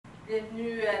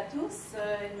Bienvenue à tous.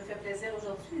 Il me fait plaisir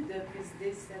aujourd'hui de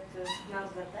présider cette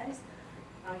soutenance de thèse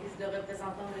en guise de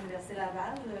représentant de l'Université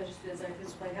Laval. Je suis la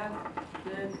directrice du programme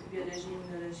de biologie et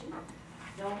immunologie.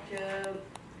 Donc,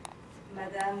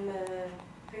 Madame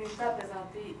Prenitha a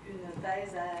présenté une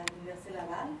thèse à l'Université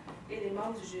Laval et les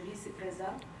membres du jury ici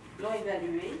présents l'ont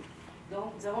évaluée.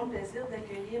 Donc, nous avons le plaisir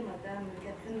d'accueillir Madame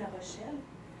Mercy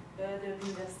de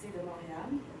l'Université de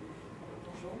Montréal.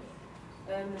 Bonjour.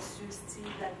 Monsieur Steve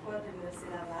Lacroix de l'Université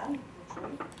Laval,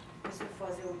 bonjour. Monsieur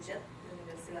Foisé-Auchet de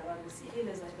l'Université Laval aussi, et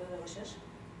le directeur de recherche,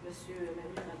 Monsieur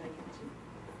Manu Ravagati,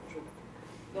 bonjour.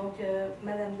 Donc,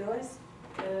 Madame Lois,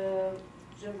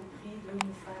 je vous prie de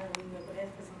nous faire une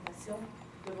brève présentation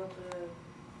de votre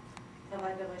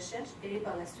travail de recherche et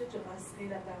par la suite, je passerai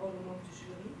la parole au membre du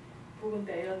jury pour une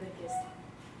période de questions.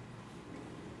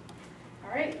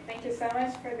 All right, thank you so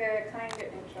much for the kind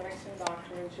introduction,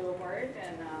 Dr. Gilbert,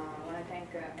 and I want to thank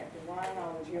everyone,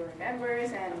 all the jury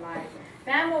members, and my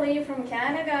family from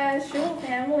Canada, Shul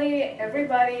family,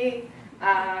 everybody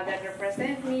that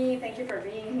represent me. Thank you for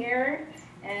being here,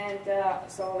 and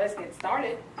so let's get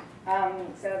started.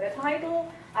 So the title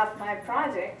of my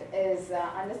project is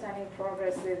Understanding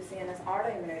Progressive CNS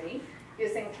Autoimmunity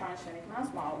using Transgenic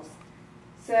Mouse Models.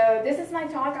 So this is my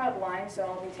talk outline, so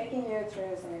I'll be taking you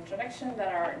through some introductions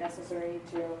that are necessary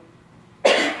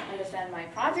to understand my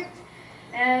project,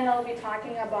 and I'll be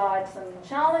talking about some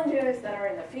challenges that are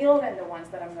in the field and the ones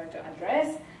that I'm going to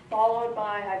address, followed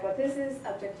by hypotheses,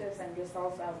 objectives, and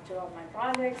results of two of my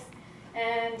projects,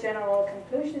 and general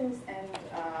conclusions and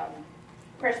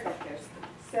perspectives.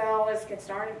 So let's get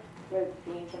started with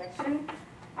the introduction.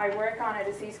 I work on a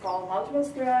disease called multiple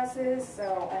sclerosis.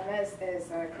 So MS is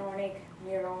a chronic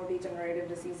neurodegenerative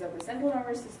disease of the central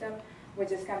nervous system,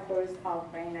 which is composed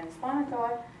of brain and spinal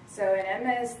cord. So in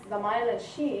MS, the myelin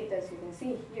sheath, as you can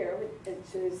see here,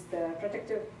 which is the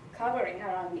protective covering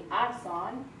around the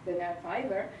axon, the nerve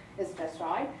fiber, is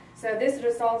destroyed. So this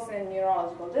results in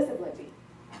neurological disability.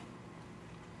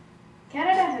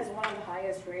 Canada has one of the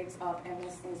highest rates of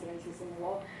MS incidences in the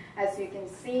world. As you can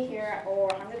see here, over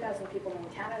 100,000 people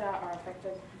in Canada are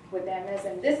affected with MS,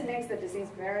 and this makes the disease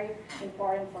very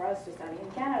important for us to study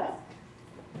in Canada.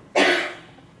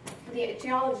 The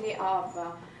etiology of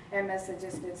MS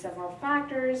suggested several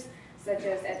factors, such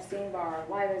as Epstein-Barr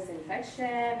virus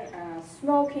infection,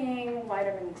 smoking,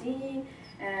 vitamin D,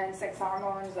 and sex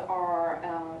hormones are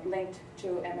linked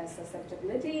to MS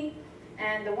susceptibility.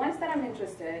 And the ones that I'm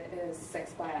interested in is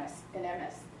sex bias in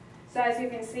MS. So as you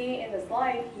can see in the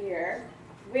slide here,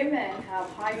 women have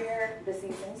higher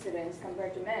disease incidence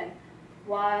compared to men,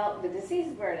 while the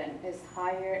disease burden is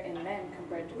higher in men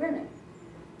compared to women.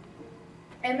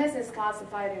 MS is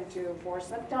classified into 4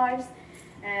 subtypes,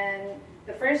 and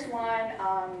the first one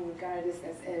I'm going to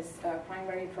discuss is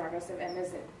primary progressive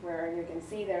MS, where you can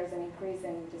see there's an increase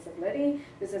in disability.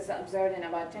 This is observed in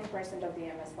about 10% of the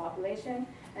MS population.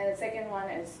 And the second one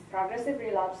is progressive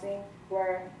relapsing,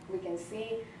 where we can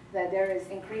see that there is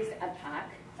increased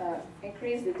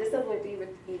increased disability with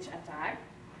each attack.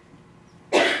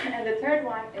 And the third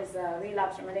one is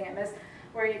relapse-remitting MS,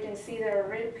 where you can see there are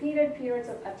repeated periods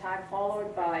of attack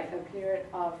followed by a period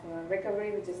of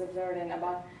recovery, which is observed in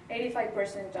about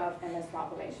 85% of MS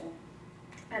population.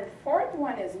 And the fourth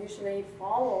one is usually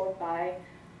followed by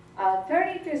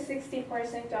 30 to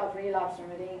 60% of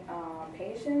relapse-remitting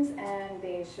patients, and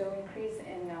they show increase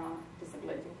in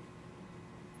disability.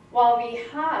 While we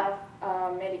have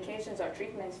medications or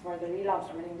treatments for the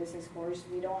relapse-remitting disease course,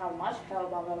 we don't have much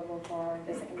help available for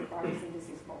the secondary progressive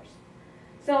disease course.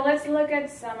 So let's look at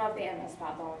some of the MS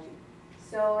pathology.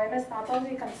 So MS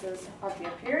pathology consists of the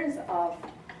appearance of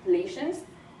lesions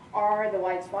or the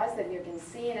white spots that you can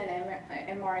see in an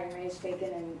MRI image taken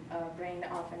in the brain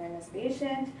of an MS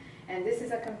patient. And this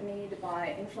is accompanied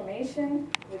by inflammation,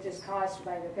 which is caused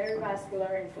by the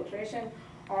perivascular infiltration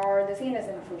or the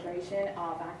CNS infiltration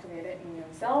of activated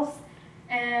immune cells,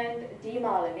 and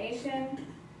demyelination,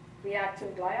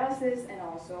 reactive gliosis, and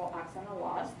also axonal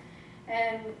loss.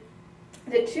 And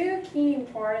the two key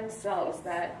important cells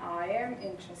that I am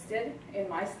interested in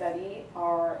my study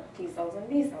are T cells and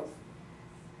B cells.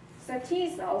 So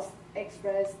T cells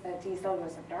express a T cell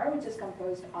receptor, which is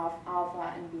composed of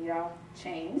alpha and beta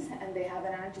chains, and they have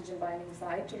an antigen binding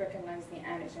site to recognize the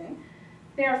antigen.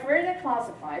 They are further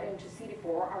classified into CD4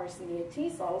 or CD8 T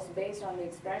cells based on the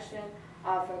expression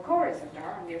of a co-receptor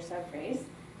on their surface.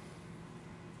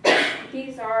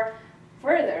 These are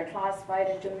further classified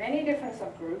into many different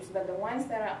subgroups, but the ones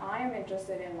that I am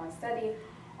interested in my study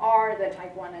are the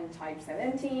type 1 and type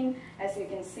 17. As you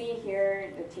can see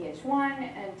here, the Th1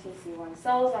 and Tc1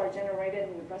 cells are generated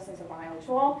in the presence of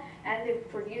IL-12, and they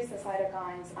produce the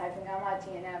cytokines IL gamma,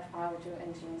 TNF, IL-2,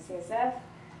 and GM-CSF.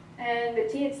 And the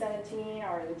Th17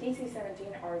 or the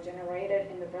Tc17 are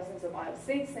generated in the presence of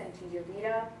IL-6 and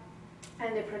TGF-beta,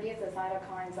 and they produce the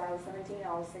cytokines IL-17,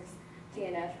 IL-6,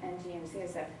 TNF, and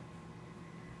GM-CSF.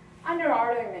 Under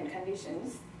autoimmune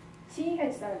conditions,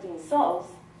 Th17 cells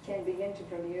can begin to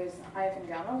produce IL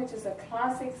gamma, which is a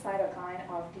classic cytokine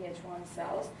of Th1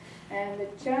 cells. And the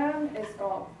term is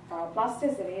called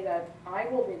plasticity that I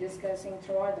will be discussing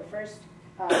throughout the first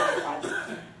project.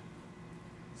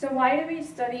 So why do we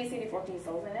study CD4 T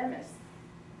cells in MS?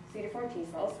 CD4 T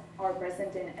cells are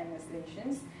present in MS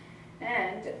lesions,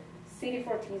 and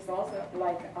CD4 T cells,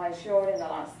 like I showed in the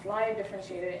last slide,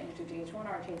 differentiated into Th1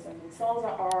 or Th17 cells,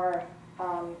 are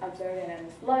observed in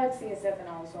MS blood, CSF, and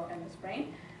also MS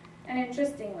brain. And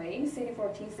interestingly,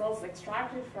 CD4 T cells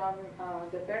extracted from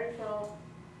the peripheral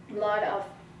blood of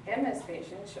MS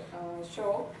patients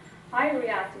show high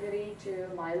reactivity to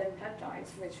myelin peptides,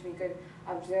 which we could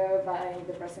observe by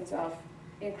the presence of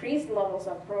increased levels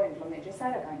of pro-inflammatory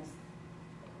cytokines.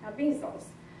 Now, B cells.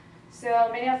 So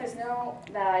many of us know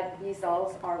that B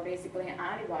cells are basically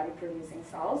antibody-producing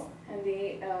cells, and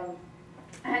the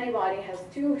antibody has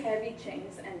two heavy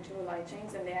chains and two light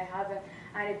chains, and they have an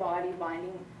antibody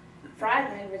binding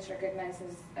fragment which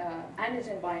recognizes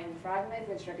antigen binding fragment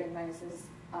which recognizes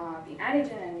the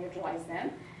antigen and neutralizes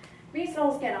them. B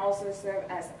cells can also serve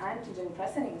as antigen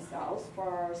presenting cells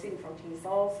for CD4 T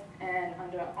cells, and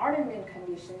under autoimmune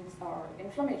conditions or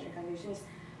inflammatory conditions,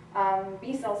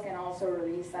 B cells can also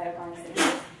release cytokines such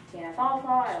as TNF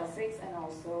alpha, IL-6, and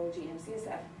also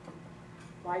GM-CSF.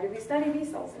 Why do we study B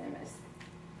cells in MS?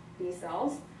 B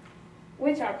cells,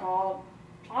 which are called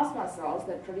plasma cells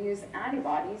that produce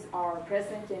antibodies, are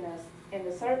present in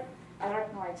the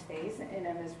subarachnoid space in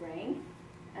MS brain,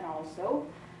 and also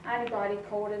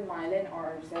antibody-coated myelin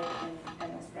are observed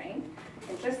in MS brain.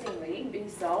 Interestingly, B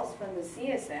cells from the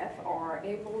CSF are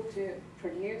able to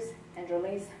produce and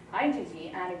release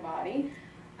IgG antibody,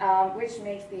 which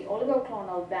makes the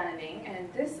oligoclonal banding,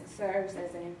 and this serves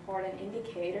as an important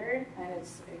indicator, and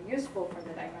it's useful for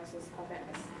the diagnosis of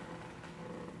MS.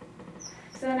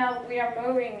 So now we are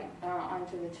moving on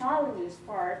to the challenges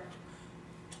part.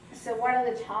 So what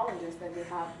are the challenges that we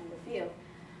have in the field?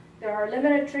 There are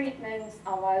limited treatments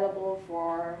available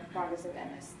for progressive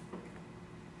MS.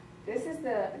 This is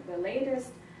the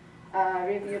latest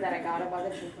review that I got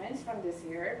about the treatments from this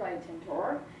year by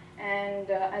Tintor. And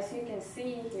as you can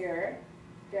see here,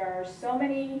 there are so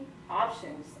many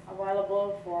options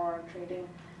available for treating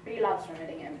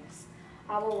relapse-remitting MS.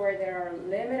 However, there are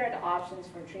limited options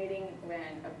for treating when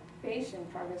a patient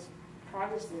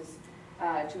progresses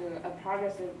to a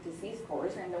progressive disease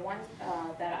course. And the ones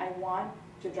that I want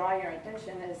to draw your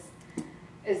attention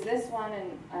is this one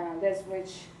and this,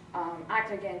 which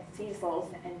act against T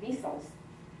cells and B cells.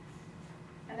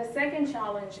 And the second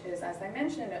challenge is, as I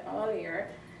mentioned earlier,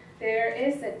 there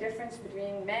is a difference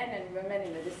between men and women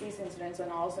in the disease incidence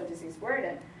and also disease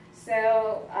burden.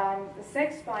 So the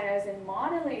sex bias in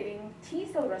modulating T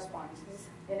cell responses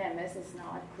in MS is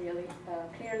not clearly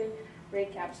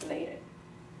recapitulated.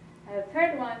 And the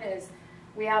third one is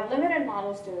we have limited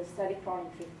models to study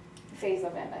chronic phase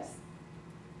of MS.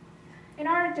 In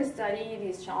order to study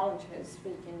these challenges,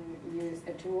 we can use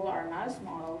a tool or a mouse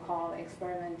model called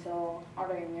experimental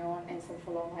autoimmune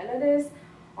encephalomyelitis,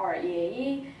 or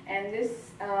EAE, and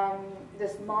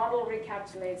this model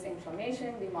recapitulates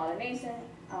inflammation, demyelination,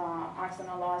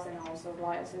 axonal loss, and also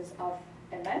gliosis of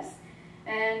MS.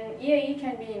 And EAE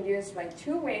can be induced by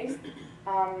two ways.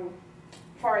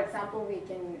 For example, we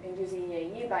can induce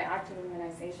EAE by active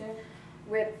immunization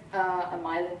with a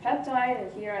myelin peptide,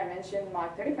 and here I mentioned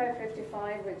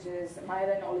MAC3555, which is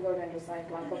myelin oligodendrocyte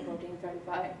glycoprotein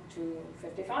 35 to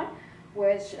 55,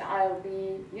 which I'll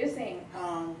be using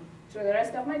through the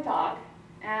rest of my talk.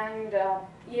 And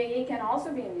EAE can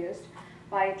also be induced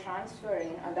by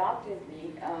transferring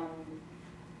adoptively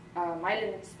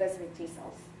myelin-specific T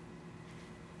cells.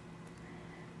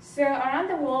 So around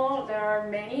the world, there are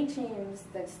many teams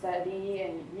that study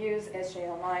and use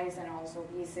SJL mice and also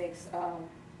B6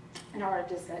 in order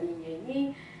to study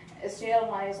EAE. SJL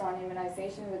mice on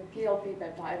immunization with PLP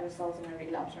peptide results in a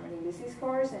relapse-remitting disease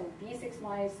course, and B6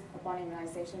 mice upon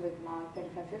immunization with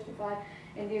MAC3555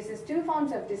 induces two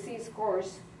forms of disease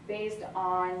course based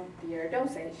on their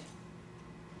dosage.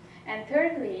 And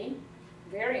thirdly,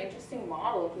 very interesting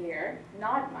model here,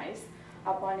 not mice,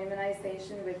 upon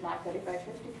immunization with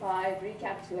MAC3555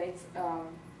 recapitulates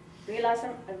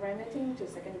relapse-remitting to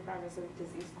secondary progressive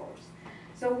disease course.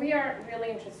 So we are really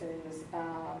interested in this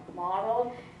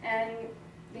model, and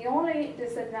the only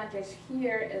disadvantage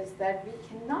here is that we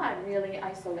cannot really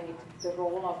isolate the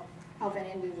role of an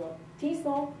individual T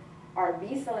cell or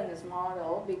B cell in this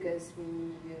model because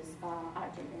we use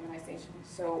active immunization.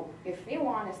 So if we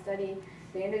want to study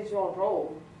the individual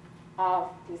role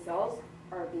of T cells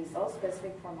or B cells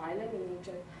specific for myelin, we need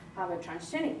to have a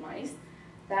transgenic mice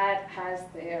that has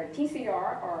their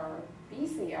TCR or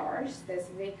BCR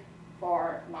specific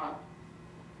for MOG.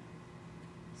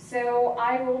 So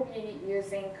I will be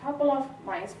using a couple of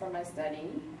mice for my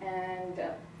study, and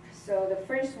so the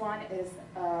first one is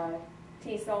a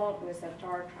T cell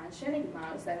receptor transgenic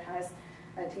mouse that has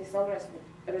a T cell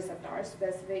receptor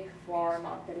specific for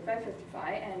MOG3555,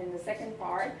 and in the second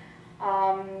part,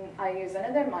 I use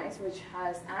another mice which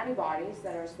has antibodies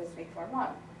that are specific for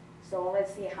MOG. So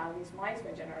let's see how these mice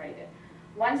were generated.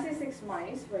 1C6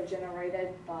 mice were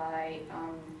generated by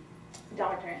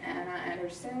Dr. Anna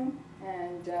Anderson,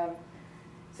 and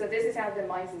so this is how the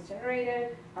mice is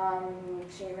generated.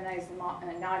 She immunized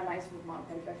non-mice with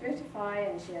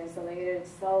MOG3555, and she isolated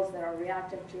cells that are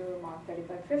reactive to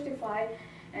MOG3555,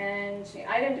 and she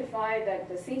identified that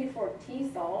the CD4 T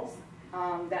cells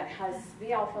that has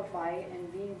V-alpha-5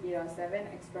 and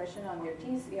V-beta-7 expression on their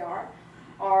TCR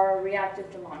are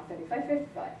reactive to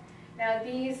MOG3555. Now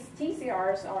these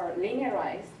TCRs are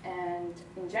linearized and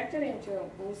injected into a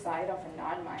oocyte of a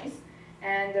non-mice,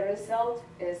 and the result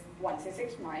is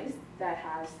 1C6 mice that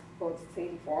has both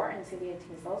CD4 and CD8 T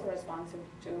cells responsive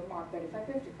to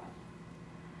MOG3555.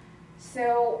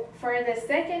 So for the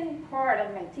second part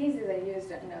of my thesis, I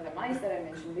used another mice that I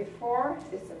mentioned before.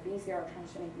 It's a BCR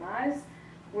transgenic mouse,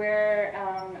 where,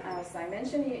 as I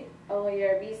mentioned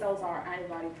earlier, B cells are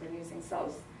antibody-producing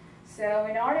cells. So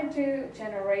in order to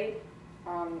generate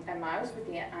a mouse with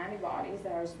the antibodies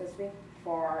that are specific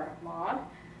for MOG,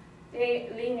 they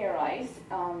linearize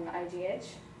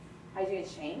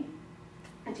IgH chain,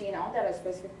 a genome that is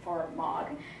specific for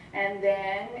MOG, and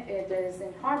then it is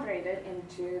incorporated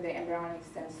into the embryonic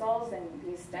stem cells, and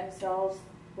these stem cells,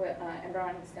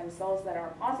 embryonic stem cells that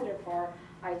are positive for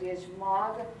IgH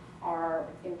MOG, are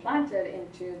implanted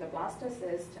into the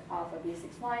blastocyst of a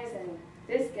B6 mice, and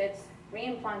this gets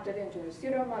reimplanted into the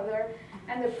pseudomother,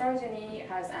 and the progeny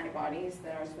has antibodies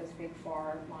that are specific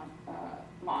for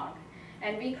MOG.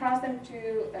 And we cross them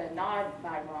to a NOD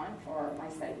background for my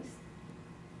studies.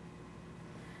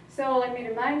 So let me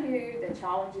remind you the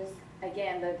challenges,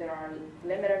 again, that there are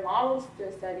limited models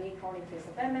to study chronic phase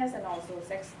of MS, and also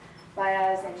sex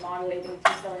bias and modulating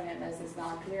T cell in MS is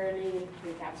not clearly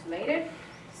encapsulated.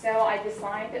 So I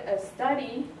designed a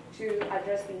study to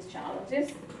address these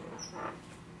challenges.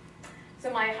 So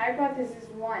my hypothesis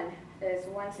one is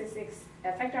 1C6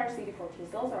 effector CD4 T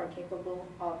cells are capable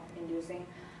of inducing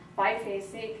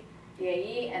biphasic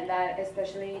EAE, and that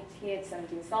especially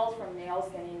Th17 cells from males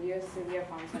can induce severe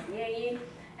forms of EAE.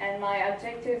 And my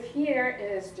objective here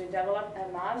is to develop a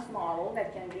mouse model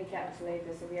that can recapitulate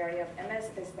the severity of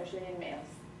MS, especially in males.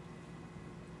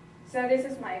 So this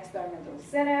is my experimental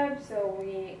setup. So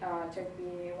we took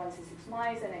the 1C6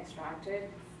 mice and extracted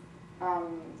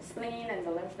spleen and the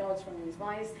lymph nodes from these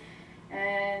mice,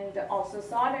 and also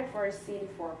sorted for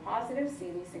CD4 positive,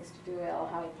 CD62L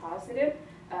high positive,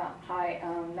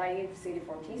 naive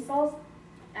CD4 T cells,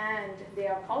 and they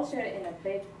are cultured in a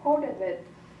plate coated with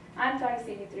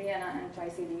anti-CD3 and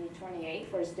anti-CD28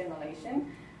 for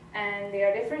stimulation, and they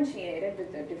are differentiated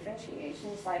with the differentiation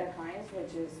cytokines,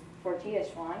 which is for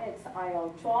Th1, it's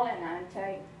IL-12 and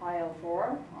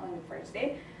anti-IL-4 on the first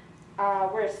day,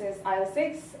 versus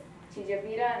IL-6,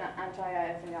 TGF-beta, and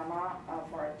anti-IF-gamma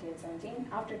for Th17.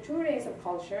 After 2 days of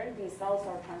culture, these cells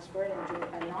are transferred into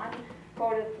a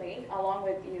non-coated plate along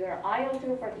with either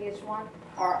IL-2 for Th1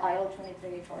 or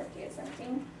IL-23 for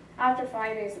Th17. After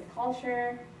 5 days of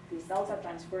culture, these cells are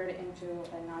transferred into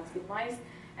a non-speed mice,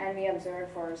 and we observe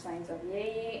for signs of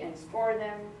EAE and score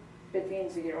them between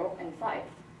 0 and 5.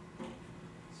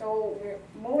 So we're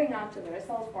moving on to the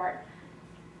results part.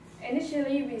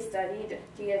 Initially, we studied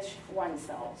Th1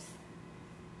 cells.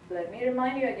 Let me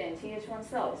remind you again, Th1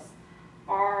 cells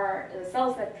are the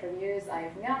cells that produce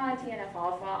IF-gamma,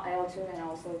 TNF-alpha, IL-2, and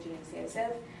also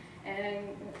GM-CSF.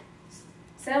 And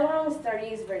several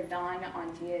studies were done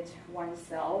on Th1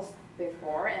 cells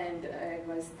before, and it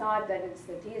was thought that it's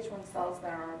the Th1 cells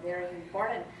that are very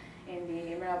important in the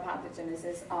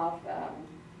immunopathogenesis of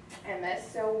MS.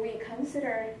 So we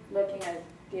considered looking at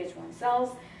Th1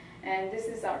 cells, and this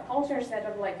is our culture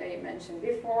setup like I mentioned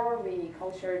before. We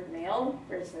cultured male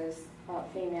versus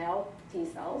female T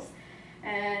cells,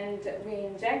 and we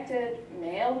injected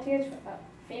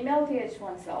female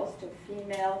Th1 cells to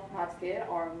female not skid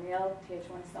or male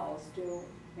Th1 cells to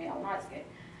male not skid.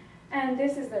 And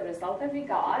this is the result that we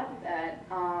got, that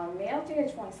male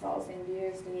Th1 cells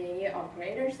induced EAE of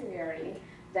greater severity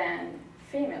than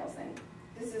females. And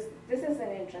this is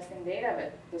an interesting data,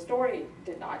 but the story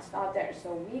did not stop there.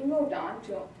 So we moved on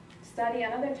to study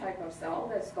another type of cell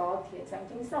that's called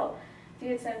Th17 cell.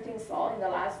 Th17 cell, in the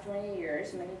last 20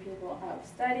 years, many people have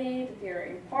studied their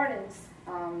importance,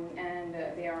 and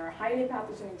they are highly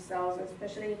pathogenic cells,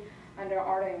 especially under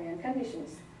autoimmune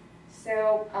conditions.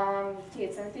 So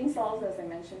Th17 cells, as I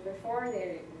mentioned before,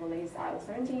 they release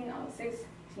IL-17, IL-6,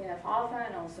 TNF-alpha,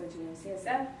 and also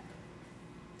GM-CSF.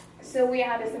 So we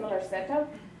had a similar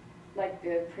setup like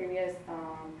the previous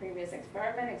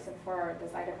experiment, except for the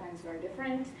cytokines were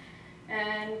different.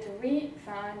 And we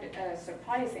found a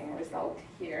surprising result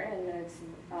here, and it's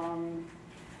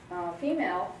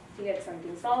female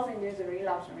Th17 cells induce a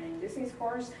relapse-remitting disease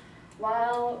course,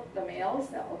 while the male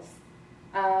cells,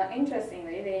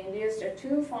 interestingly, they induced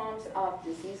two forms of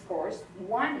disease course.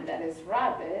 One that is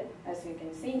rapid, as you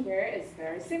can see here, is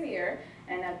very severe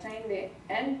and attained the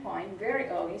endpoint very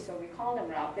early, so we call them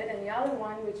rapid, and the other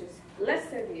one, which is less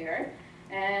severe,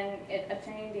 and it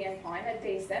attained the endpoint at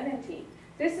day 70.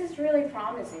 This is really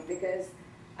promising because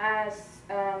as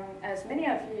many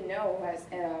of you know who has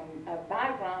a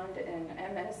background in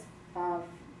MS,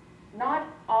 not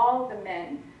all the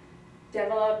men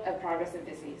develop a progressive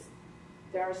disease.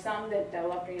 There are some that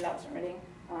develop relapse-remitting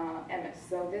MS.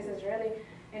 So this is really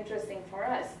interesting for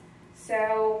us.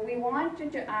 So we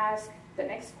wanted to ask the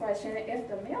next question, if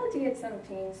the male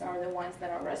Th17s are the ones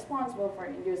that are responsible for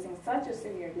inducing such a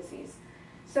severe disease.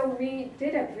 So we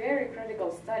did a very critical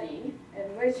study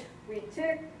in which we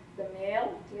took the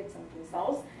male Th17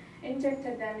 cells,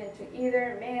 injected them into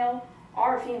either male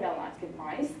or female non-skid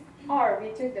mice, or we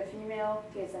took the female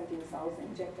Th17 cells,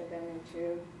 injected them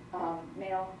into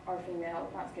male or female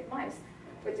non-skid mice,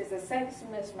 which is a sex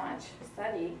mismatch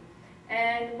study.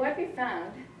 And what we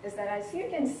found is that, as you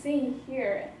can see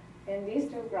here in these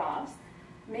two graphs,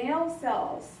 male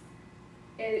cells,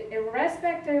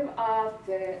 irrespective of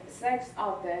the sex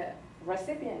of the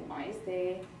recipient mice,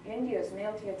 they induce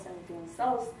male Th17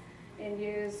 cells,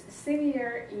 induce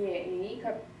severe EAE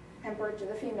compared to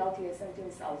the female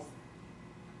Th17 cells.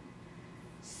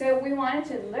 So we wanted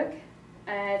to look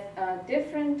at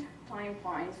different time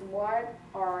points. What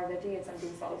are the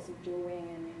Th17 cells doing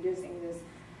in inducing this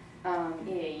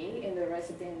EAE in the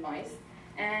recipient mice?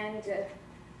 And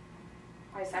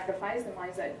I sacrificed the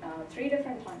mice at 3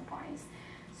 different time points.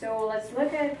 So let's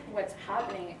look at what's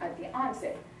happening at the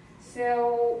onset.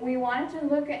 So we wanted to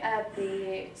look at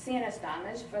the CNS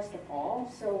damage first of all.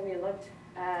 So we looked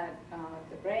at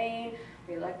the brain,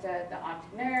 we looked at the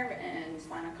optic nerve and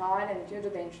spinal cord, and due to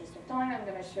the interest of time, I'm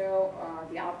going to show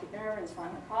the optic nerve and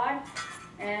spinal cord.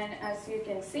 And as you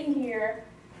can see here,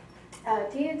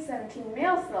 Th17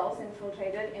 male cells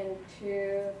infiltrated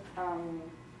into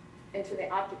the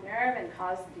optic nerve and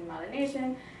caused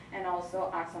demyelination and also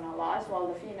axonal loss, while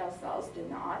the female cells did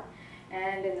not.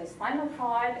 And in the spinal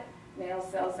cord, male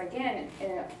cells again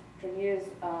produce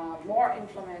more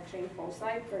inflammatory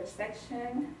foci per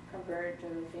section compared to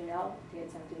the female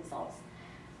Th17 cells.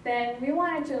 Then we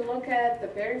wanted to look at the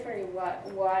periphery,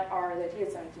 what are the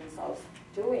Th17 cells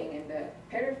doing in the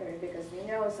periphery, because we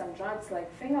know some drugs like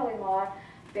fingolimod,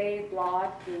 they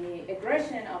block the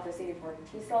aggression of the CD4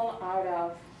 T cell out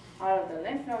of the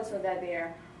lymph nodes so that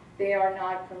they are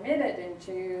not permitted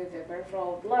into the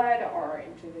peripheral blood or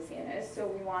into the CNS. So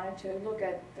we wanted to look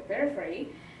at the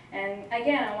periphery. And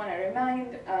again, I want to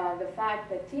remind the fact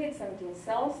that Th17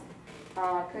 cells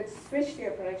could switch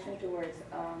their production towards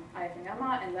IFN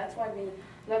gamma, and that's why we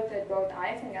looked at both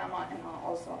IFN gamma and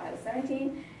also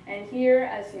IL-17. And here,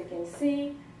 as you can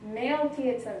see, male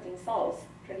Th17 cells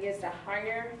produced a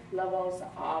higher levels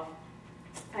of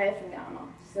IFN gamma.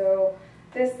 So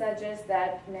this suggests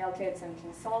that male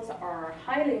Th17 cells are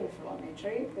highly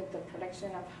inflammatory with the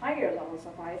production of higher levels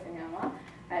of IFN gamma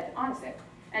at onset.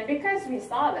 And because we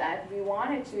saw that, we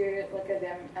wanted to look at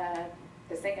them at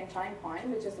the second time point,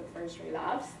 which is the first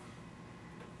relapse.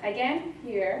 Again,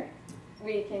 here,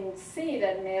 we can see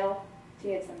that male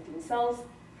Th17 cells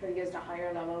produced a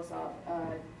higher levels of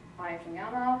IFN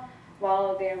gamma,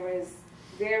 while there was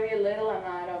very little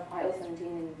amount of IL-17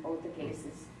 in both the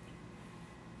cases.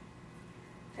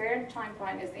 Third time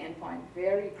point is the end point,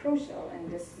 very crucial,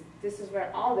 and this is where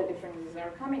all the differences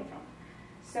are coming from.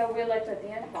 So we looked at the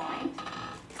end point,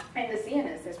 and the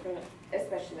CNS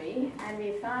especially, and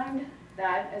we found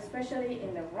that especially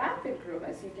in the rapid group,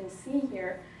 as you can see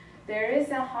here, there is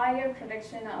a higher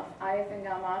production of IF and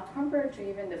gamma compared to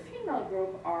even the female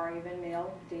group or even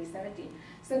male day 17.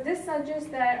 So this suggests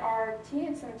that our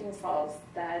Th17 cells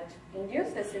that induce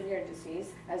the severe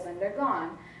disease has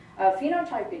undergone a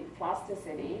phenotypic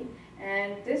plasticity,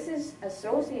 and this is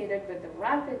associated with the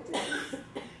rapid disease.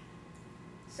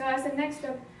 So as a next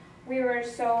step, we were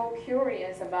so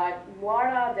curious about what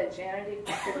are the genetic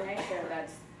signature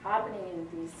that's happening in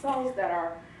these cells that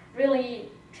are really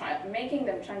making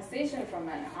them transition from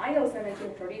an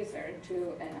IL-17 producer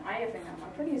to an IF and gamma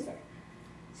producer.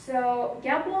 So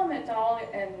Gablom et al.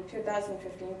 In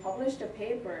 2015 published a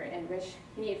paper in which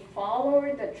he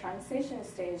followed the transition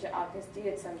stage of his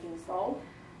Th17 cell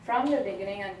from the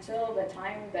beginning until the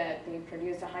time that they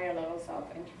produced higher levels of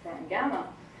interferon gamma.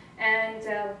 And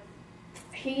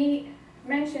he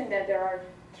mentioned that there are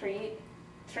three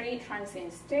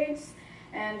transient states.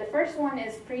 And the first one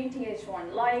is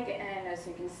pre-Th1-like, and as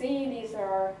you can see, these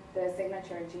are the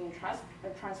signature gene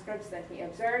transcripts that he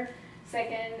observed.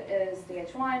 Second is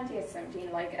Th1,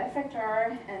 Th17-like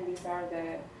effector, and these are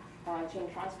the gene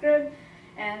transcript.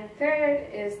 And third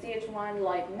is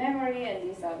Th1-like memory, and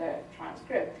these are the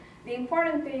transcript. The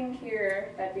important thing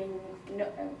here that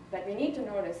we need to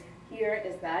notice here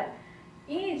is that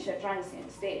each transient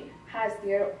state has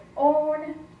their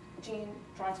own gene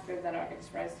transcript that are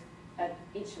expressed at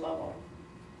each level.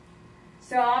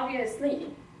 So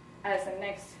obviously, as a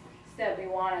next step, we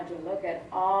wanted to look at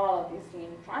all of these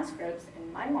gene transcripts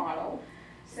in my model.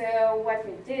 So what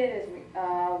we did is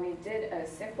we did a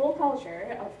simple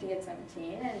culture of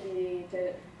Th17, and we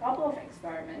did a couple of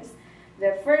experiments.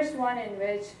 The first one in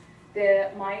which the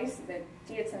mice, the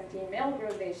Th17 male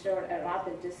group, they showed a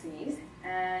rapid disease,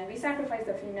 and we sacrificed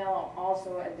the female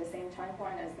also at the same time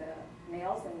point as the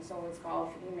males, and so it's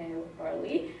called female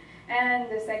early. And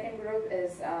the second group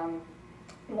is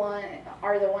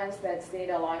are the ones that stayed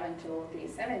alive until day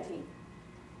 17.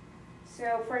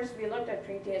 So first we looked at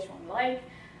pre-Th1-like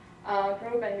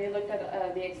group, and we looked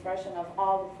at the expression of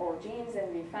all the 4 genes,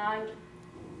 and we found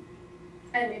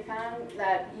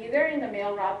that either in the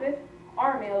male rapid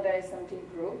or male day 17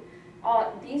 group,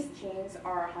 these genes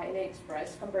are highly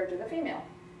expressed compared to the female.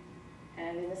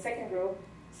 And in the second group,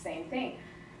 same thing.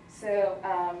 So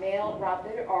male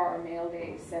rapid or male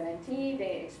day 70,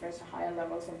 they express higher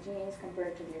levels of genes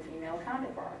compared to their female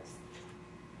counterparts.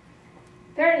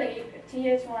 Thirdly,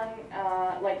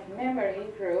 Th1 like memory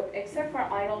group, except for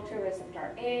IL-2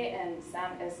 receptor A and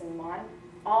SAM-SN1,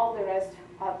 all the rest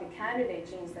of the candidate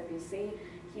genes that we see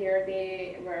here,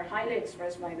 they were highly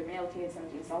expressed by the male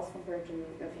Th17 cells compared to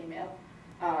the female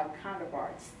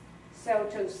counterparts. So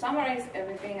to summarize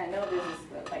everything, I know this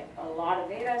is like a lot of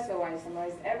data, so I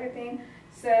summarized everything.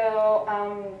 So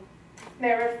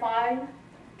there are 5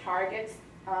 targets,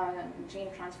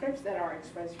 gene transcripts that are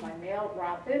expressed by male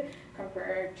rapid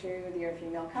compared to their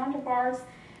female counterparts.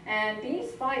 And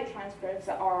these 5 transcripts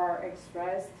are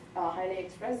expressed, highly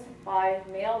expressed by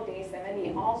male day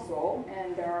 70 also,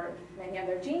 and there are many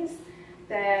other genes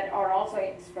that are also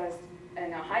expressed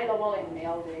in a high level in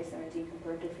male day 70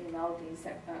 compared to female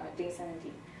day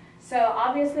 70. So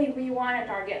obviously we want to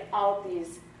target all of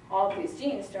these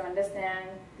genes to understand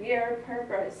their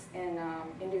purpose in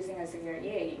inducing a severe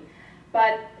EAE.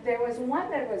 But there was one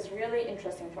that was really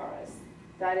interesting for us,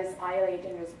 that is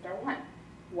IL-18 receptor 1.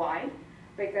 Why?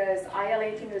 Because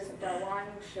IL-18 receptor 1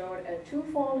 showed a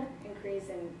 2-fold increase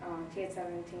in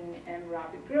Th17M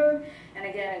rapid group, and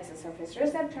again, it's a surface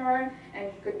receptor, and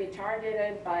it could be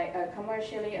targeted by a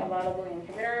commercially available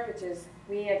inhibitor, which is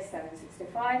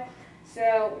VX765. So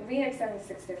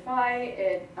VX765,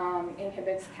 it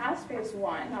inhibits caspase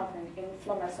 1 of an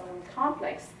inflammasome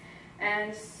complex.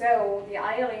 And so the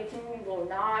IL-18 will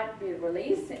not be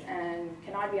released and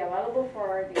cannot be available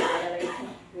for the IL-18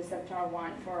 receptor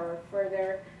 1 for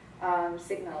further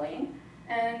signaling.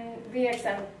 And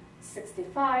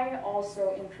VX765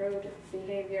 also improved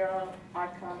behavioral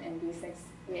outcome in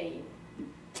B6A.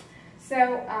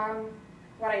 So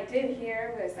what I did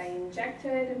here was I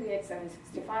injected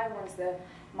VX765 once the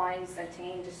mice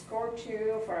attained score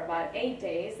 2 for about 8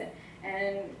 days.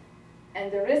 And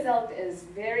the result is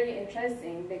very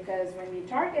interesting because when we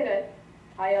targeted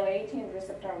IL-18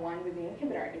 receptor 1 with the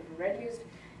inhibitor, it reduced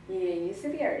EAE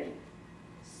severity.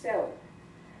 So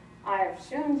I have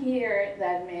shown here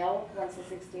that male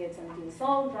 168-17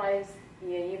 cell drives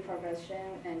EAE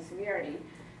progression and severity.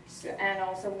 So, and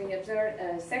also we observed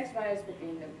a sex bias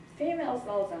between the female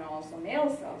cells and also male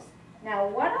cells. Now,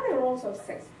 what are the roles of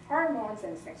sex hormones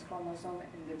and sex chromosome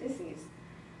in the disease?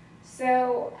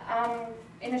 So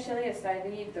initially I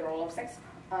studied the role of sex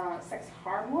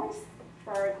hormones.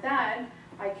 For that,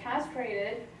 I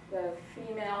castrated the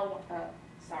female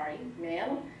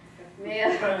male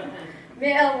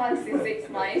 1C6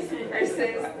 mice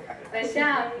versus the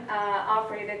sham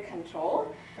operated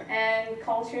control, and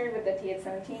cultured with the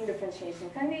TH17 differentiation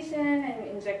condition and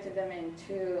injected them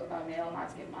into male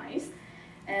non-skip mice.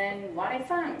 And what I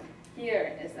found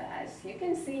here is that, as you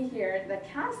can see here, the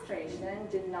castration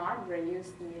did not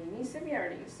reduce EAE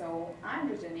severity. So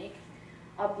androgenic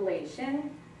ablation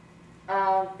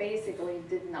basically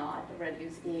did not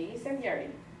reduce EAE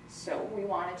severity. So we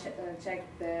want to check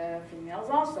the females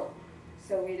also.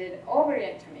 So we did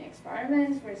ovaryectomy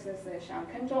experiments versus the sham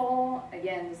control,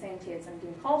 again the same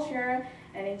TH17 culture,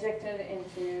 and injected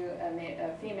into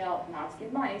a female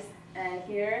non-skip mice. And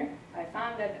here I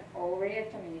found that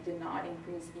ovaryectomy did not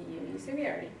increase EAE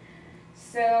severity.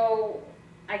 So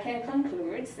I can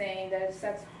conclude saying that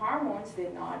sex hormones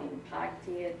did not impact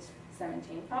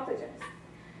TH17 pathogens.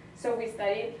 So we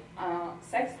studied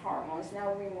sex hormones.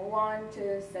 Now we move on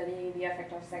to study the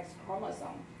effect of sex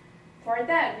chromosome. For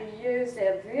that, we used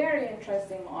a very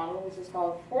interesting model, which is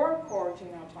called 4-core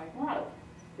genotype model.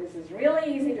 This is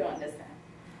really easy to understand.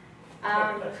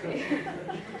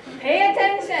 Pay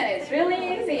attention, it's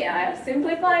really easy. I've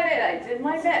simplified it, I did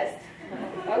my best.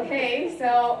 Okay,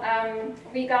 so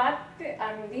we got,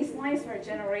 these mice were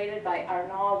generated by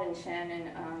Arnold and Chen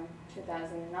in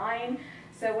 2009.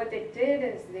 So what they did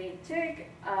is they took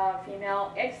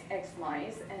female XX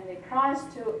mice and they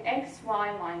crossed to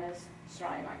XY minus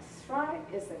STRI mice. STRI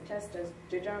is the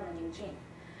testosterone gene.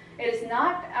 It is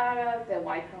knocked out of the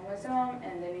Y chromosome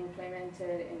and then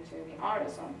implemented into the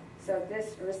autosome. So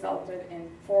this resulted in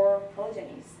 4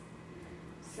 progenies.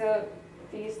 So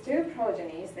these 2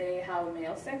 progenies, they have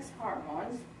male sex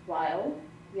hormones, while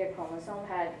the chromosome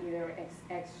had either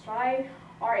XX STRI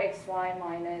or XY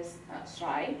minus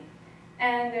STRI.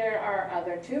 And there are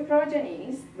other 2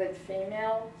 progenies with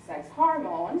female sex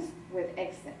hormones with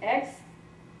XX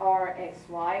or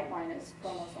XY minus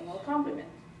chromosomal complement.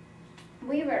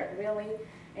 We were really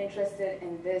interested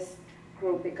in this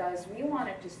group because we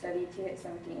wanted to study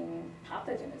TH17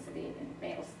 pathogenicity in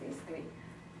males, basically.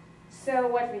 So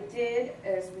what we did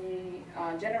is we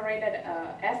generated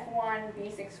a F1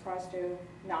 B6 cross2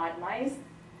 NOD mice,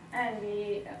 and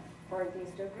we, for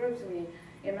these 2 groups, we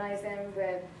immunized them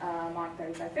with Mach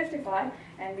 3555,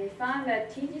 and we found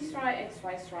that TG STRI,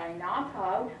 XY STRI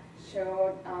knockout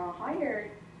showed higher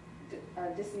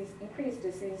increased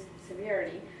disease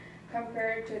severity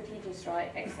compared to TG STRI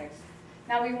XX.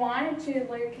 Now we wanted to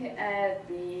look at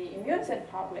the immune cell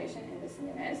population in the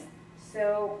CNS.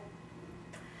 So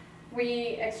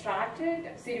we extracted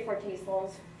CD4 T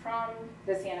cells from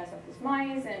the CNS of these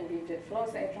mice, and we did flow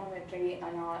cytometry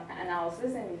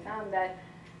analysis, and we found that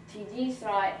TG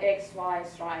STRI, XY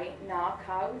STRI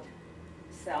knockout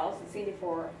cells,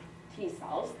 CD4 T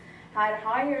cells, had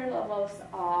higher levels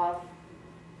of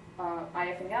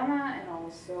IF gamma and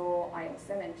also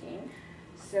IL-17.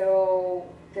 So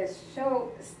this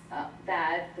shows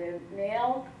that the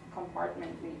male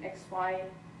compartment, the XY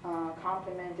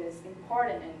complement, is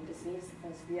important in disease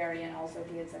severity and also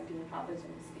TH17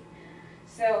 pathogenicity.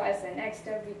 So as the next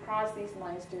step, we crossed these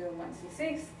lines to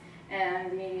 1C6,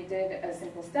 and we did a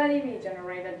simple study. We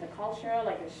generated the culture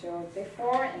like I showed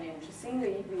before, and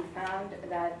interestingly, we found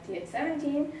that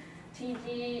TH17,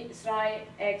 TG, STRI,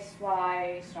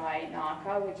 XY, STRI,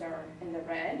 knockout, which are in the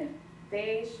red,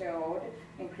 they showed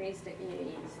increased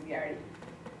EAE severity.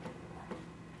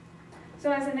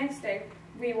 So as a next step,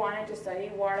 we wanted to study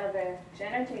what are the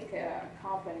genetic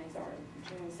components or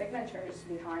gene signatures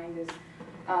behind this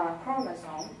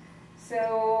chromosome.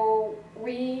 So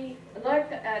we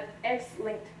looked at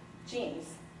X-linked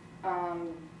genes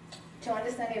to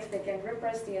understand if they can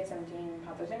repress TH17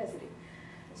 pathogenicity.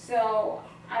 So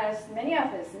as many of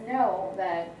us know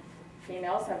that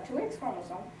females have 2 X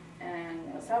chromosomes and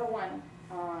males have 1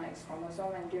 X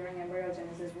chromosome, and during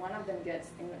embryogenesis one of them gets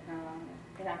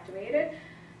inactivated.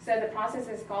 So the process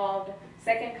is called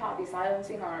second copy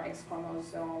silencing or X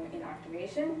chromosome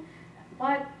inactivation.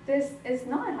 But this is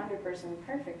not 100%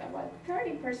 perfect. About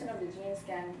 30% of the genes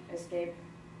can escape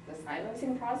the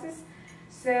silencing process.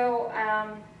 So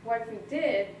what we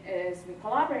did is we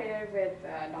collaborated with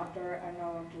Dr.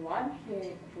 Arnaud Duan,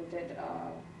 who did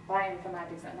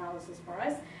bioinformatics analysis for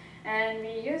us. And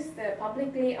we used the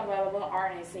publicly available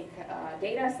RNA-seq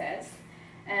data sets.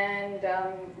 And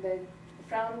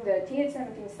from the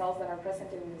TH17 cells that are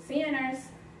present in the CNS,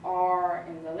 or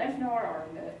in the lymph node, or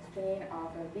in the spleen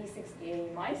of a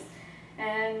B6A mice.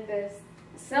 And the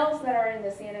cells that are in the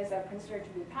CNS are considered to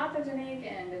be pathogenic,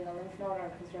 and in the lymph node are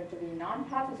considered to be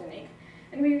non-pathogenic.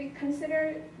 And we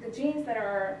consider the genes that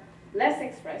are less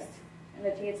expressed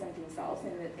the Th17 cells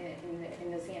in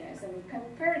the CNS, and we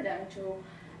compared them to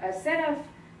a set of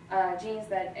genes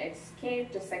that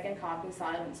escaped the second copy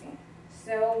silencing.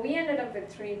 So we ended up with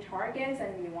 3 targets,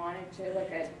 and we wanted to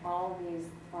look at all these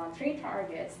 3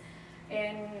 targets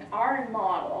in our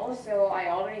model. So I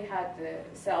already had the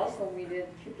cells, so we did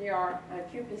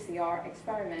qPCR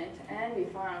experiment, and we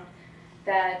found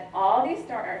that all these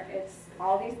targets,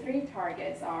 all these 3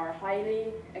 targets are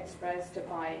highly expressed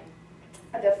by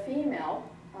the females,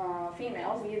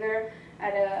 either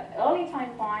at an early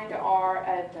time point or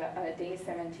at a day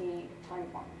 70 time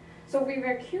point. So we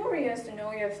were curious to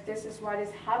know if this is what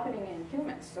is happening in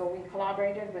humans. So we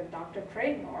collaborated with Dr.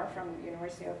 Craigmore from the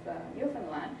University of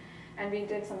Newfoundland, and we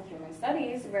did some human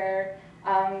studies where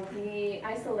we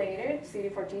isolated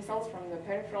CD4 T cells from the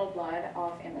peripheral blood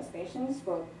of MS patients,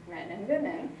 both men and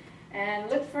women, and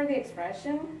looked for the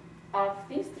expression of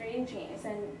these 3 genes.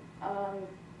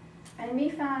 And we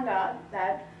found out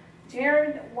that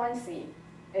JARED1C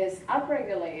is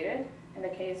upregulated in the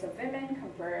case of women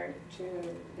compared to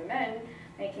the men,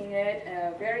 making it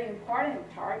a very important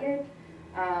target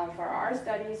for our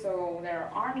study. So there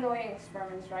are ongoing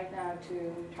experiments right now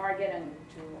to target and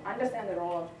to understand the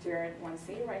role of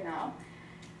JARED1C right now.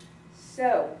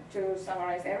 So to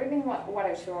summarize everything what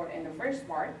I showed in the first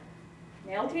part,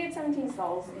 male Th17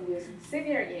 cells induce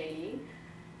severe EAE,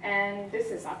 and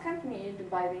this is accompanied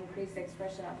by the increased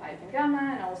expression of alpha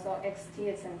gamma and also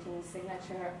X-Th17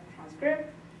 signature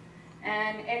transcript.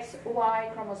 And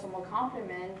XY chromosomal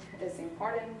complement is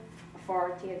important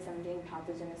for Th17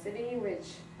 pathogenicity,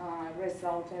 which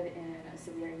resulted in a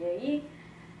severe EAE.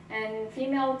 And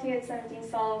female Th17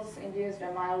 cells induced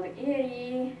a mild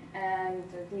EAE, and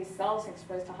these cells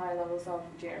expressed high levels of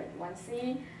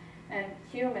JARED1C. And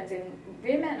humans and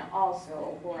women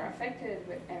also who are affected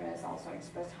with MS also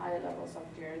expressed high levels of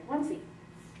JARED1C.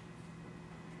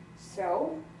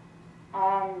 So,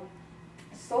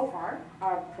 so far,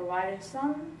 I've provided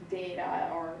some data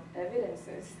or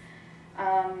evidences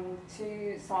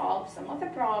to solve some of the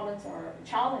problems or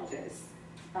challenges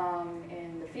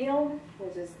in the field,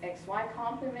 which is XY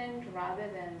complement rather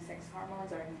than sex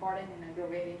hormones are important in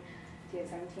aggravating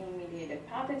Th17-mediated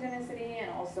pathogenicity,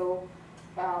 and also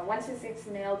 166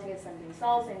 male Th17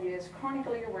 cells induce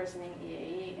chronically worsening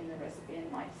EAE in the recipient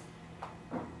mice.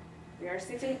 We are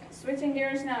switching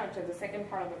gears now to the second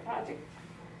part of the project.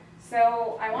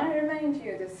 So I want to remind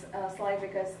you this slide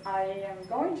because I am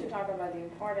going to talk about the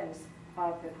importance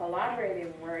of the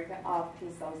collaborative work of T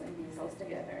cells and B cells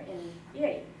together in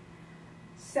EAE.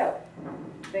 So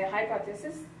the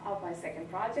hypothesis of my second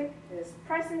project is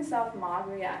presence of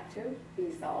MOG-reactive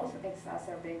B cells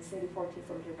exacerbate CD4 T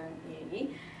cell driven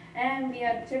EAE. And the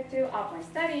objective of my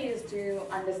study is to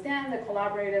understand the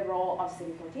collaborative role of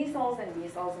CD4 T cells and B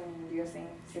cells in inducing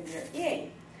severe EAE.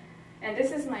 And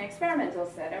this is my experimental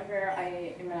setup where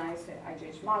I immunized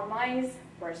IgH MOG mice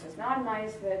versus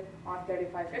non-mice with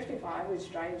MOG3555,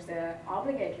 which drives the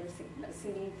obligatory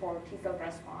CD4 T cell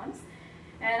response.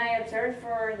 And I observed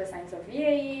for the signs of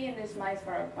EAE in these mice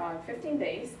for about 15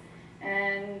 days.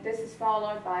 And this is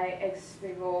followed by ex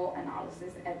vivo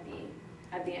analysis at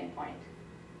the endpoint.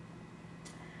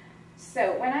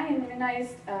 So when I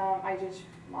immunized IgH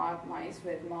MOG mice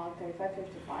with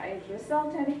MOG3555, it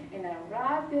resulted in a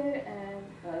rapid and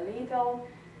lethal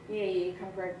EAE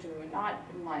compared to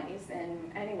non-mice.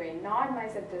 And anyway,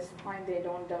 non-mice at this point, they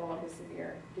don't develop a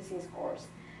severe disease course,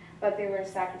 but they were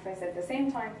sacrificed at the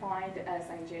same time point as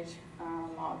IgH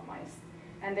MOG mice.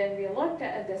 And then we looked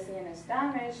at the CNS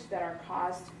damage that are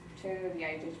caused to the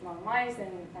IgH MOG mice,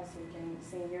 and as you can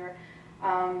see here,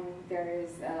 there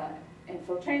is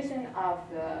infiltration of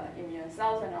the immune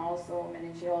cells and also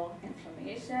meningeal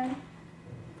inflammation.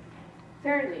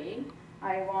 Thirdly,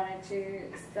 I wanted to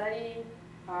study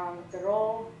the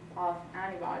role of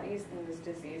antibodies in this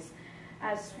disease.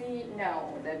 As we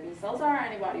know, the B cells are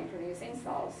antibody-producing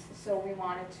cells, so we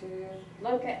wanted to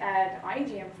look at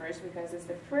IgM first because it's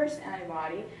the first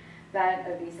antibody that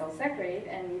a B cell secretes,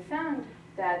 and we found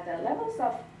that the levels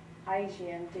of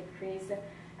IgM decreased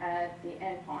at the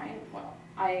endpoint. Well,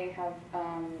 I have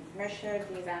measured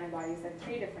these antibodies at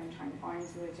 3 different time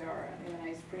points, which are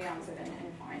immunized pre-onset and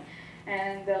endpoint,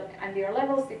 and their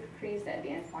levels decreased at the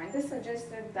endpoint. This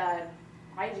suggested that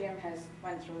IgM has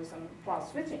went through some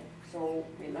class switching. So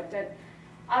we looked at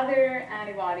other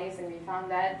antibodies and we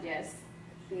found that, yes,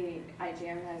 the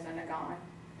IgM has undergone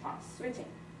class switching.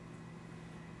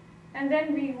 And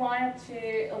then we wanted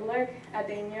to look at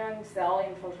the immune cell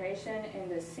infiltration in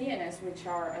the CNS, which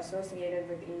are associated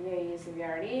with EAE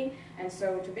severity. And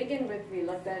so to begin with, we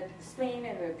looked at spleen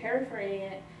and the periphery.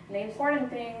 And the important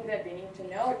thing that we need to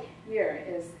note here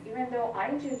is even though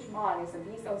IgH mod is a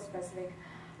B-cell specific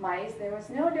mice, there was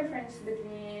no difference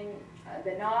between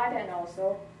the NOD and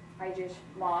also IgH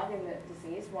mod in the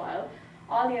disease, while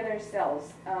all the other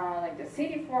cells, like the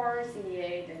CD4,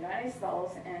 CD8, the dendritic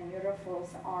cells, and neutrophils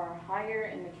are higher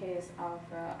in the case of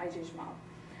IgH mod.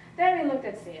 Then we looked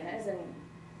at CNS and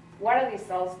what are these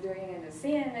cells doing in the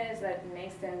CNS that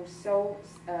makes them so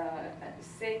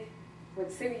sick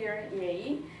with severe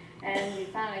EAE. And we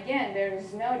found again there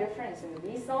is no difference in the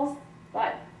B cells,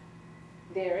 but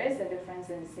there is a difference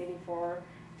in CD4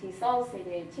 T cells,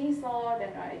 CD8 T cells,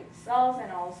 dendritic cells,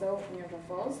 and also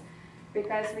neutrophils,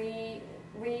 because we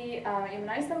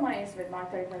immunized the mice with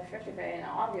MOG-3555, and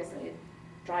obviously it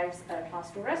drives a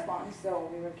class 2 response. So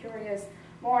we were curious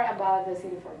more about the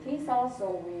CD4 T cells.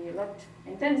 So we looked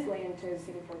intensely into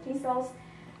CD4 T cells,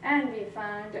 and we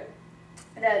found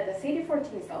that the CD4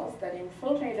 T cells that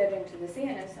infiltrated into the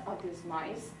CNS of these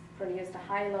mice produced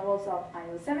high levels of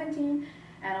IL-17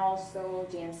 and also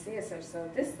GM-CSF. So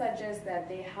this suggests that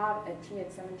they have a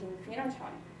Th17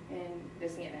 phenotype in the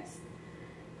CNS.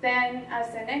 Then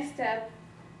as the next step,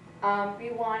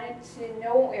 we wanted to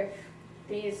know if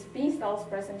these B cells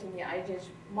present in the IgH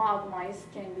mod mice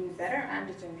can be better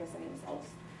antigen-presenting cells.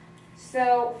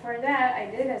 So for that, I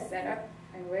did a setup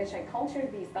in which I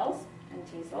cultured B cells and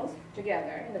T cells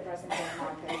together in the presence of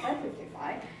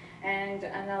MOG-3555 and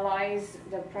analyzed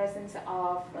the presence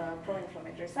of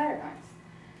pro-inflammatory cytokines.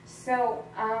 So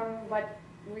what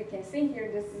we can see here,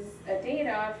 this is a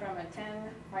data from a 10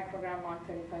 microgram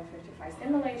MOG-3555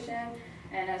 stimulation.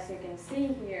 And as you can see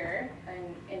here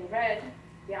in red,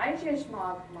 the IgH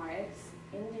mod mice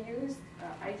induced,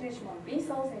 IgH mod B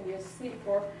cells induced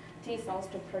CD4 T cells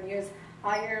to produce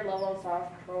higher levels of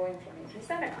pro-inflammatory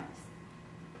cytokines.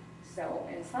 So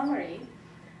in summary,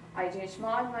 IgH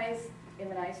mod mice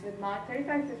immunized with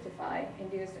MOG-3555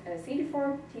 induced a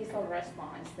CD4 T cell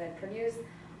response that produced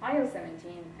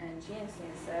IL-17 and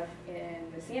GM-CSF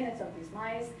in the CNS of these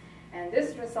mice, and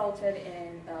this resulted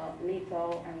in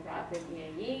lethal and rapid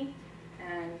EAE.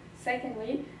 And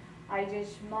secondly, IgH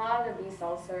mod B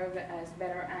cells serve as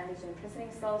better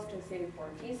antigen-presenting cells to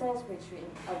CD4 T cells, which we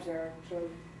observed through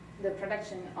the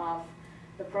production of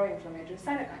the pro-inflammatory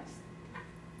cytokines.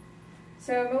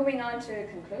 So moving on to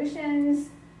conclusions.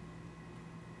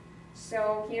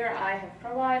 So here I have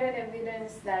provided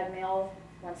evidence that male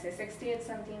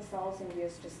 1C60H17 cells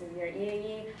induced severe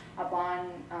EAE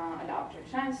upon adopter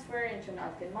transfer into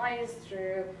not-good mice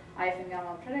through IF and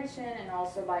gamma production, and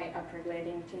also by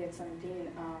upregulating Th17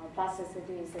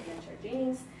 plasticity signature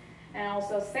genes. And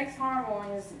also sex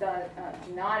hormones that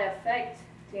do not affect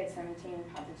Th17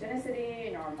 pathogenicity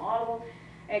in our model.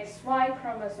 XY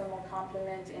chromosomal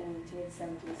complement in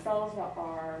Th17 cells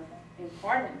are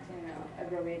important in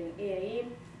aggravating EAE.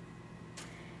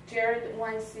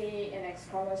 Jared1C in X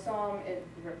chromosome, it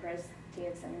represents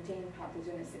Th17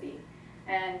 pathogenicity.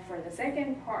 And for the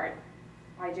second part,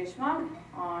 IgH mod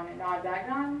on a NOD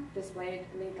diagram displayed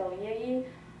lethal EAE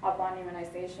upon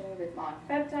immunization with MOG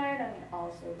peptide, and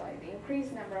also by the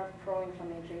increased number of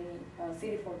pro-inflammatory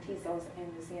CD4 T cells in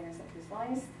the CNS of these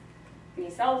mice. B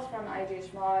cells from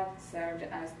IgH mod served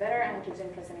as better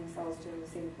antigen-presenting cells to the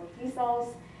CD4 T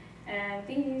cells. And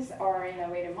these are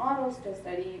innovative models to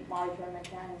study molecular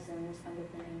mechanisms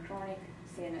underpinning chronic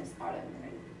CNS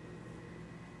autoimmunity.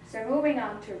 So moving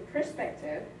on to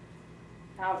perspective,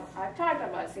 now I've talked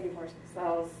about CD4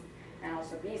 cells and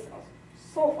also B cells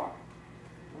so far,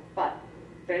 but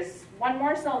there's one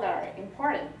more cell that are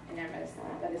important in MS,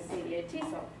 that is CD8 T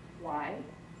cell. Why?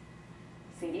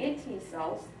 CD8 T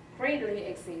cells greatly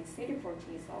exceed CD4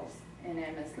 T cells in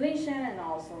MS lesion and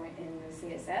also in the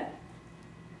CSF.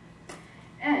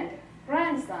 And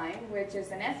granzyme, which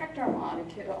is an effector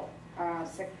molecule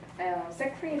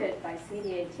secreted by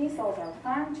CD8 T cells, are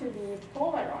found to be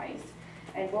polarized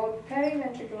in both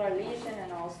periventricular lesion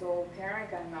and also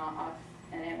parenchyma of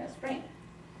an MS brain.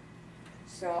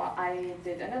 So I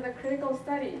did another critical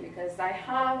study because I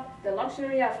have the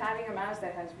luxury of having a mouse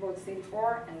that has both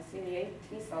CD4 and CD8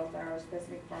 T cells that are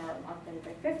specific for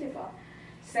MOG-3555.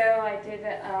 So I did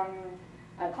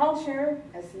a culture,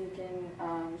 as you can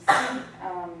see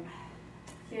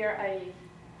here.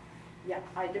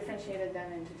 I differentiated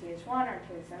them into Th1 or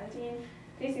Th17,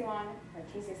 TC1 or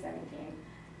TC17,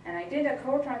 and I did a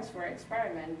co-transfer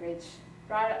experiment which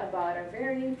brought about a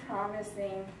very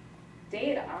promising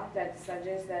data that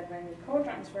suggests that when we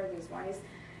co-transfer these mice,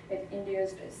 it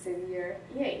induced severe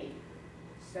EAE.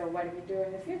 So what do we do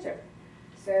in the future?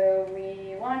 So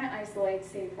we want to isolate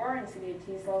CD4 and CD8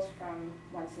 T cells from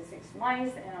 1 to 6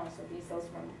 mice and also B cells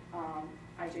from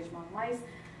IgH monk mice.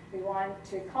 We want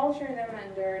to culture them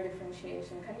under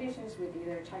differentiation conditions with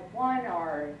either type 1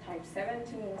 or type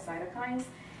 17 cytokines,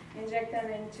 inject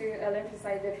them into a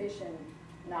lymphocyte deficient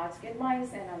non-skin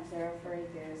mice and observe for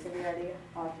the severity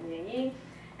of EAE.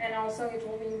 And also it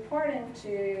will be important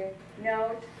to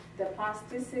note the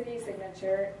plasticity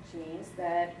signature genes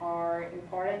that are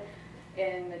important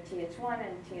in the TH1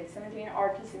 and TH17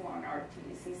 or TC1 or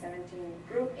TC17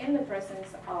 group in the presence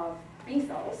of B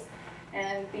cells.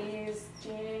 And these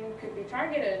genes could be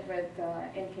targeted with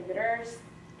inhibitors.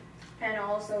 And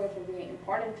also it will be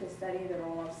important to study the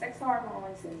role of sex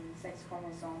hormones and sex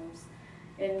chromosomes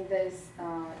in this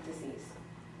disease.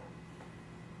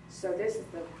 So this is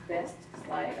the best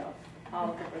slide of all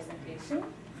the presentation.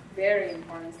 Very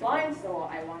important slide, so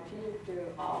I want you to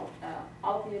all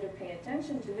of you to pay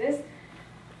attention to this.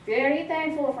 Very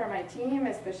thankful for my team,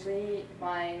 especially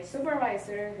my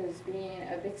supervisor who's been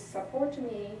a big support to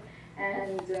me,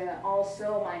 and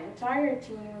also my entire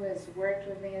team who has worked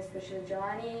with me, especially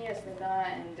Giovanni,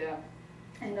 Esmeralda,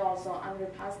 and also Andre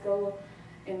Pascal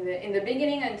in the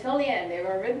beginning until the end. They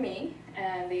were with me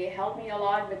and they helped me a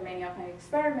lot with many of my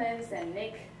experiments, and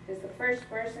Nick is the first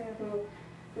person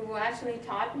who actually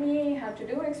taught me how to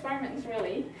do experiments,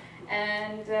 really.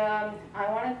 And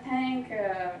I want to thank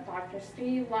Dr.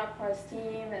 Steve Lacroix's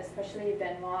team, especially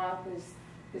Benoit,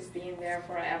 who's been there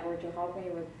forever to help me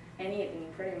with anything,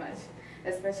 pretty much,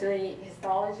 especially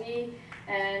histology,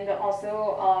 and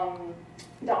also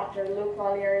Dr. Luc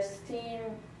Vallier's team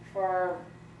for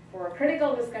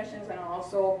critical discussions and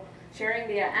also sharing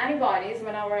their antibodies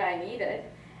whenever I need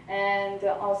it. And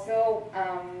also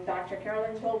Dr.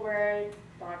 Carolyn Gilbert,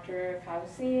 Dr.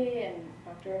 Fauci, and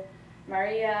Dr.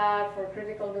 Maria for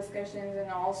critical discussions and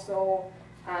also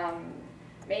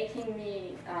making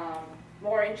me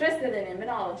more interested in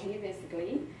immunology,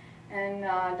 basically. And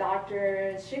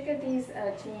Dr. Shikati's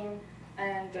team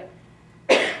and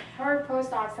her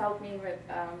postdocs helped me with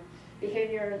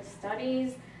behavioral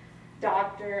studies.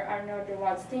 Dr. Arnaud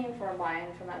Duwat's team for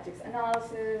bioinformatics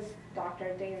analysis,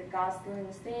 Dr. David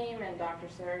Goslin's team, and Dr.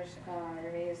 Serge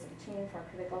Rivet's team for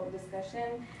critical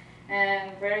discussion.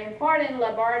 And very important,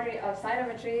 laboratory of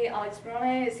cytometry, Alex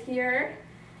Brunet is here,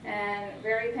 and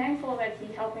very thankful that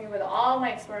he helped me with all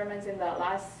my experiments in the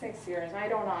last 6 years. I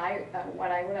don't know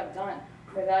what I would have done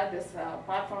without this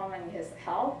platform and his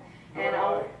help. And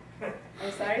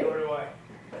I'm sorry? So do I.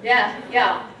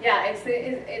 Yeah,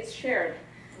 it's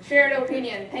shared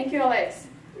opinion. Thank you, Alex.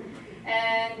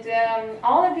 And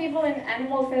all the people in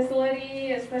animal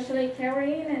facility, especially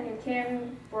Karine and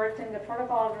Kim, worked in the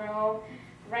protocol room.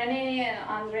 Rene and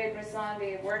Andre Brisson,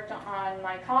 they worked on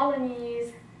my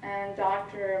colonies, and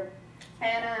Dr.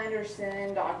 Anna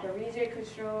Anderson, Dr. Vijay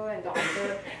Kuchro, and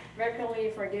Dr.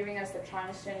 Verkely for giving us the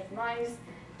transgenic mice,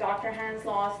 Dr. Hans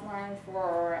Lossman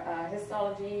for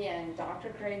histology, and Dr.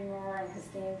 Craig Moore and his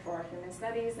team for human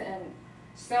studies. And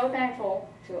so thankful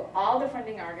to all the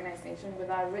funding organizations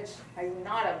without which I would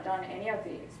not have done any of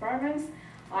the experiments.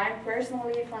 I'm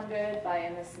personally funded by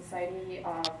MS Society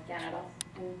of Canada.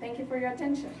 And thank you for your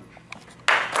attention.